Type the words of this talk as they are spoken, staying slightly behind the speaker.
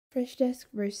FreshDesk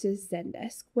versus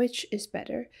ZenDesk, which is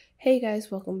better? Hey guys,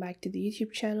 welcome back to the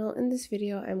YouTube channel. In this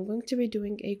video, I'm going to be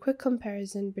doing a quick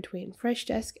comparison between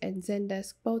FreshDesk and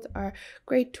ZenDesk. Both are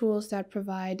great tools that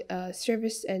provide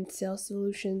service and sales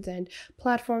solutions and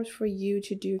platforms for you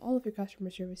to do all of your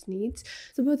customer service needs.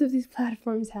 So both of these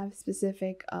platforms have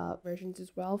specific versions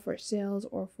as well for sales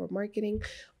or for marketing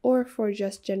or for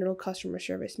just general customer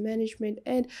service management.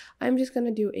 And I'm just going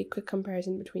to do a quick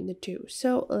comparison between the two.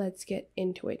 So let's get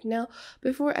into it. Now,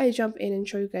 before I jump in and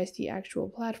show you guys the actual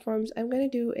platforms, I'm going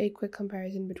to do a quick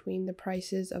comparison between the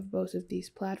prices of both of these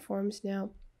platforms.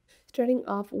 Now, starting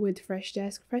off with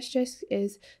FreshDesk. FreshDesk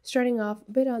is starting off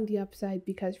a bit on the upside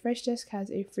because FreshDesk has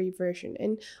a free version.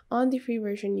 And on the free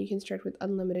version, you can start with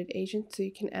unlimited agents, so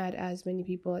you can add as many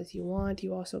people as you want.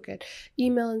 You also get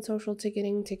email and social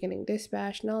ticketing, ticketing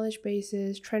dispatch, knowledge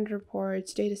bases, trend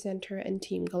reports, data center, and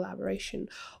team collaboration,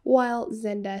 while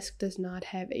ZenDesk does not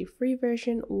have a free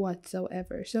version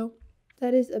whatsoever. So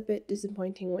that is a bit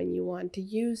disappointing when you want to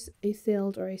use a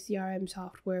sales or a CRM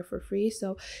software for free.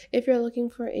 So if you're looking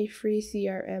for a free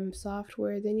CRM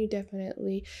software, then you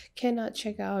definitely cannot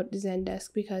check out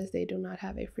ZenDesk because they do not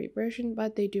have a free version,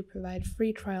 but they do provide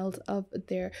free trials of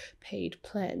their paid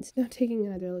plans. Now, taking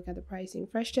another look at the pricing,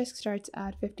 FreshDesk starts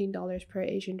at $15 per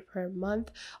agent per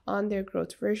month on their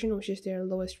growth version, which is their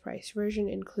lowest price version,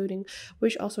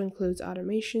 which also includes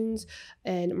automations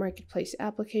and marketplace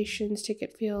applications,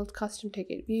 ticket field, custom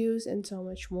ticket views, and so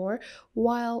much more.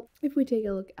 While if we take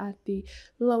a look at the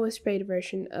lowest paid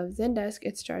version of ZenDesk,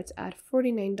 it starts at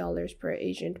 $49 per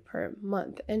agent per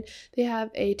month, and they have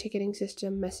a ticketing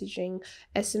system, messaging,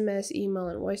 SMS, email,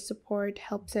 and voice support,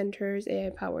 help centers,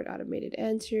 AI-powered automated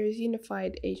answers,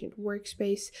 unified agent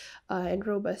workspace, and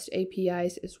robust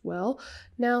APIs as well.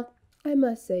 Now, I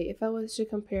must say, if I was to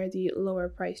compare the lower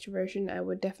priced version, I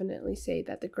would definitely say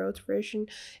that the growth version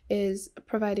is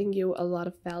providing you a lot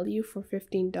of value for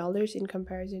 $15 in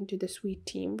comparison to the Suite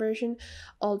Team version.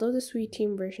 Although the Suite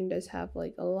Team version does have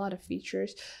like a lot of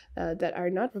features that are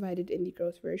not provided in the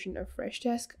growth version of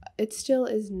FreshDesk, it still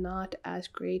is not as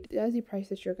great as the price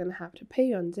that you're going to have to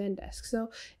pay on ZenDesk.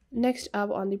 So next up,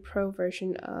 on the Pro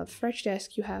version of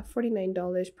FreshDesk, you have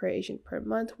 $49 per agent per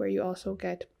month, where you also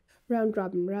get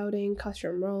round-robin routing,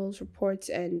 custom roles, reports,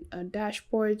 and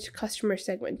dashboards, customer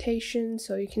segmentation,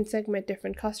 so you can segment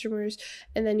different customers,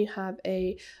 and then you have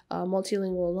a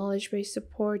multilingual knowledge base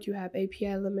support, you have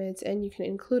API limits, and you can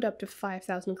include up to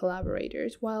 5,000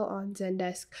 collaborators. While on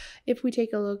ZenDesk, if we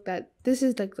take a look, that this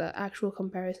is like the actual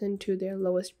comparison to their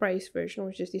lowest price version,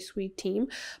 which is the Suite Team,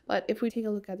 but if we take a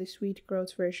look at the Suite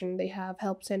Growth version, they have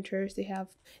help centers, they have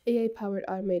AI-powered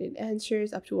automated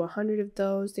answers, up to 100 of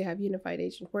those, they have unified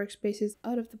agent workspaces,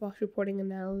 out-of-the-box reporting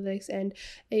analytics, and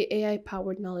a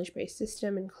AI-powered knowledge-based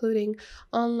system, including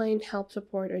online help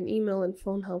support and email and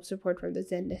phone help support from the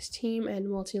ZenDesk team, and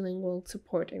multilingual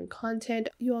support and content.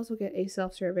 You also get a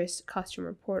self-service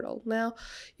customer portal. Now,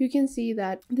 you can see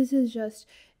that this is just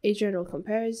a general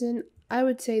comparison. I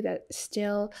would say that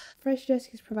still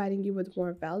FreshDesk is providing you with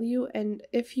more value, and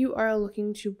if you are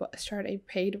looking to start a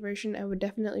paid version, I would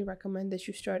definitely recommend that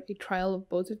you start a trial of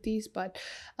both of these. But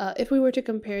if we were to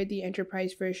compare the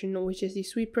enterprise version, which is the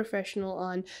Suite Professional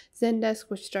on ZenDesk,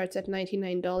 which starts at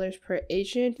 $99 per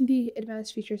agent, the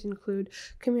advanced features include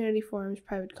community forums,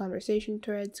 private conversation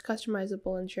threads,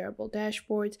 customizable and shareable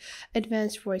dashboards,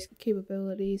 advanced voice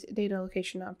capabilities, data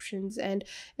allocation options, and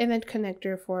event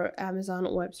connector for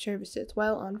Amazon Web Services.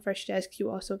 While on FreshDesk, you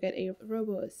also get a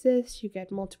robo assist, you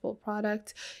get multiple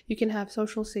products, you can have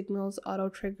social signals, auto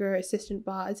trigger, assistant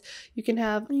bots, you can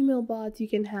have email bots, you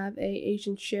can have a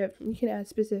agent shift, you can add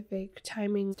specific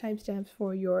timestamps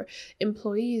for your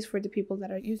employees, for the people that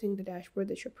are using the dashboard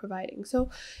that you're providing. So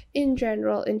in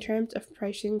general, in terms of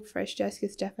pricing, FreshDesk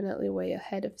is definitely way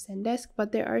ahead of ZenDesk,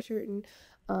 but there are certain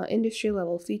industry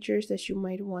level features that you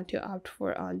might want to opt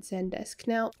for on ZenDesk.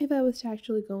 Now, if I was to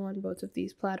actually go on both of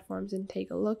these platforms and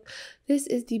take a look, this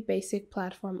is the basic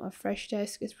platform of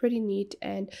FreshDesk. It's pretty neat,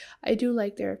 and I do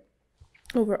like their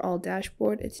overall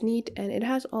dashboard. It's neat and it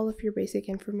has all of your basic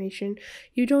information.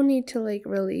 You don't need to like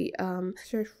really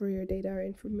search for your data or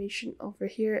information over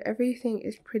here. Everything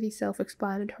is pretty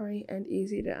self-explanatory and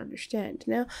easy to understand.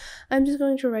 Now, I'm just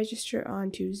going to register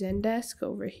onto ZenDesk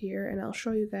over here, and I'll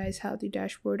show you guys how the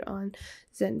dashboard on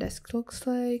ZenDesk looks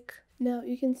like. Now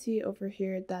you can see over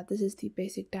here that this is the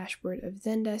basic dashboard of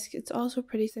ZenDesk. It's also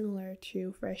pretty similar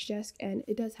to FreshDesk, and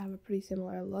it does have a pretty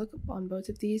similar look on both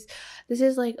of these. This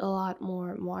is like a lot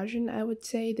more modern, I would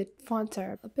say. The fonts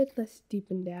are a bit less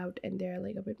deepened out and they're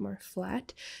like a bit more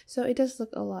flat, so it does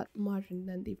look a lot modern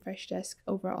than the FreshDesk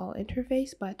overall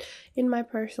interface. But in my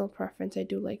personal preference, I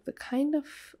do like the kind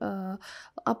of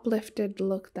uplifted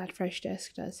look that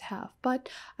FreshDesk does have. But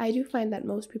I do find that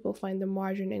most people find the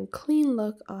modern and clean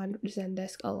look on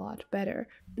ZenDesk a lot better.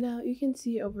 Now you can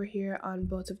see over here on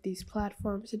both of these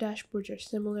platforms, the dashboards are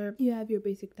similar. You have your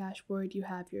basic dashboard, you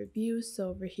have your views. So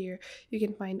over here you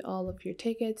can find all of your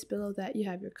tickets. Below that you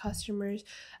have your customers.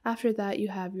 After that you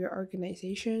have your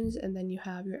organizations, and then you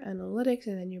have your analytics,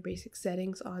 and then your basic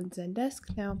settings on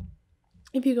ZenDesk. Now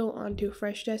if you go on to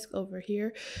FreshDesk over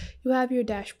here, you have your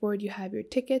dashboard, you have your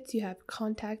tickets, you have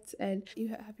contacts, and you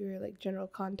have your like general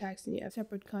contacts, and you have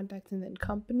separate contacts and then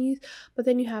companies. But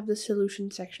then you have the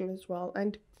solution section as well.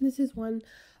 And this is one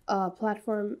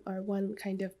platform or one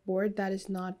kind of board that is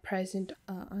not present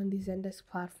on the ZenDesk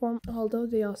platform, although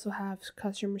they also have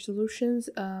customer solutions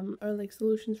or like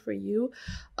solutions for you.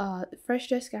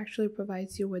 FreshDesk actually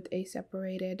provides you with a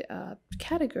separated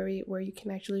category where you can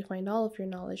actually find all of your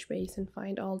knowledge base and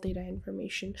find all data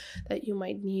information that you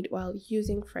might need while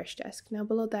using FreshDesk. Now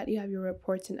below that you have your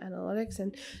reports and analytics,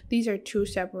 and these are two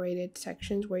separated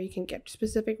sections where you can get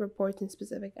specific reports and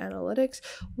specific analytics,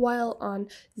 while on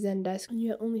ZenDesk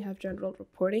you only have general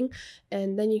reporting,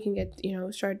 and then you can get,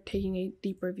 start taking a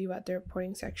deeper view at the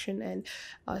reporting section and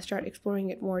start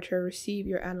exploring it more to receive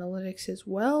your analytics as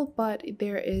well. But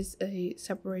there is a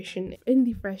separation in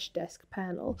the FreshDesk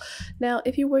panel. Now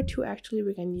if you were to actually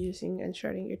begin using and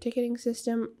starting your ticketing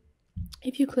system,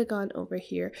 if you click on over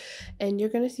here, and you're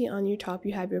going to see on your top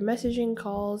you have your messaging,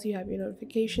 calls, you have your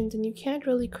notifications, and you can't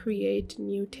really create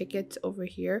new tickets over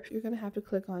here. You're going to have to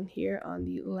click on here on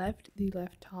the left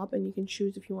top, and you can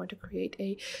choose if you want to create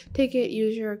a ticket,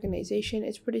 user, organization.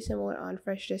 It's pretty similar on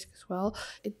FreshDesk as well.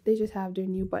 They just have their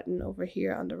new button over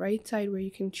here on the right side where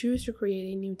you can choose to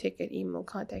create a new ticket, email,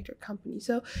 contact, or company.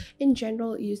 So in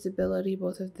general usability,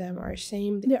 both of them are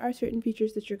same. There are certain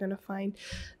features that you're going to find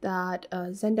that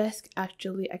ZenDesk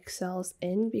actually excels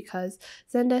in, because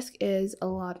ZenDesk is a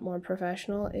lot more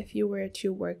professional. If you were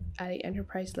to work at an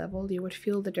enterprise level, you would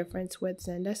feel the difference with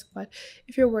ZenDesk. But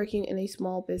if you're working in a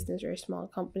small business or a small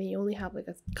company, you only have like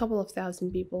a couple of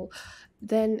thousand people,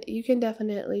 then you can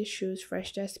definitely choose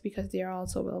FreshDesk, because they are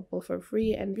also available for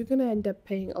free, and you're gonna end up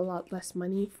paying a lot less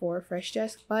money for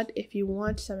FreshDesk. But if you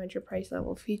want some enterprise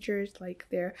level features like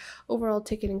their overall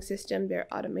ticketing system, their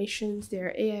automations,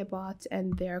 their AI bots,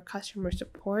 and their customer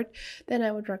support, then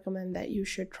I would recommend that you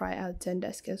should try out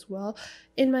ZenDesk as well.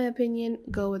 In my opinion,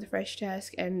 go with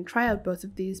FreshDesk and try out both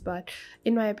of these, but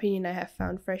in my opinion I have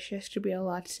found FreshDesk to be a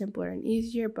lot simpler and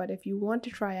easier. But if you want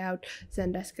to try out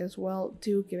ZenDesk as well,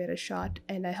 do give it a shot.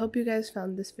 And I hope you guys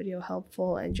found this video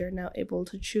helpful and you're now able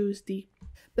to choose the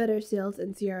better sales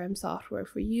and CRM software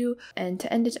for you. And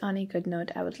to end it on a good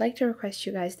note, I would like to request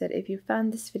you guys that if you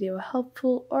found this video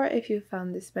helpful, or if you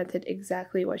found this method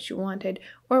exactly what you wanted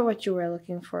or what you were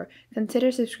looking for,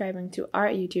 consider subscribing to our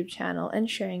YouTube channel and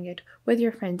sharing it with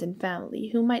your friends and family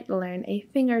who might learn a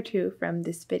thing or two from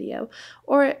this video,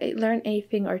 or learn a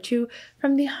thing or two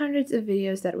from the hundreds of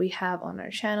videos that we have on our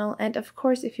channel. And of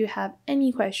course, if you have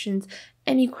any questions,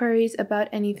 any queries about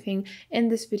anything in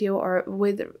this video or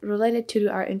related to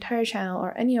our entire channel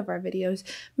or any of our videos,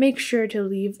 make sure to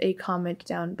leave a comment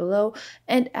down below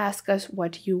and ask us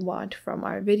what you want from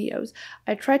our videos.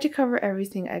 I tried to cover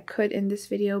everything I could in this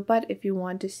video, but if you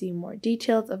want to see more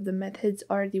details of the methods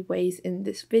or the ways in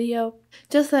this video,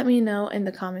 just let me know in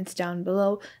the comments down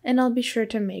below, and I'll be sure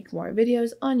to make more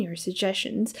videos on your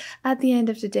suggestions. At the end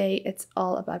of the day, it's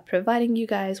all about providing you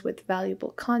guys with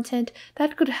valuable content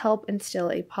that could help instill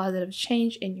a positive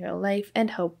change in your life,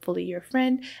 and hopefully your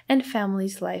friend and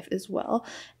family's life as well.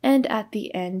 And at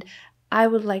the end, I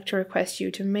would like to request you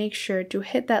to make sure to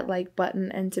hit that like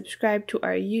button and subscribe to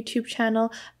our YouTube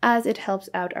channel, as it helps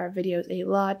out our videos a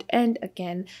lot. And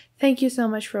again, thank you so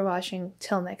much for watching.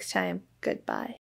 Till next time, goodbye.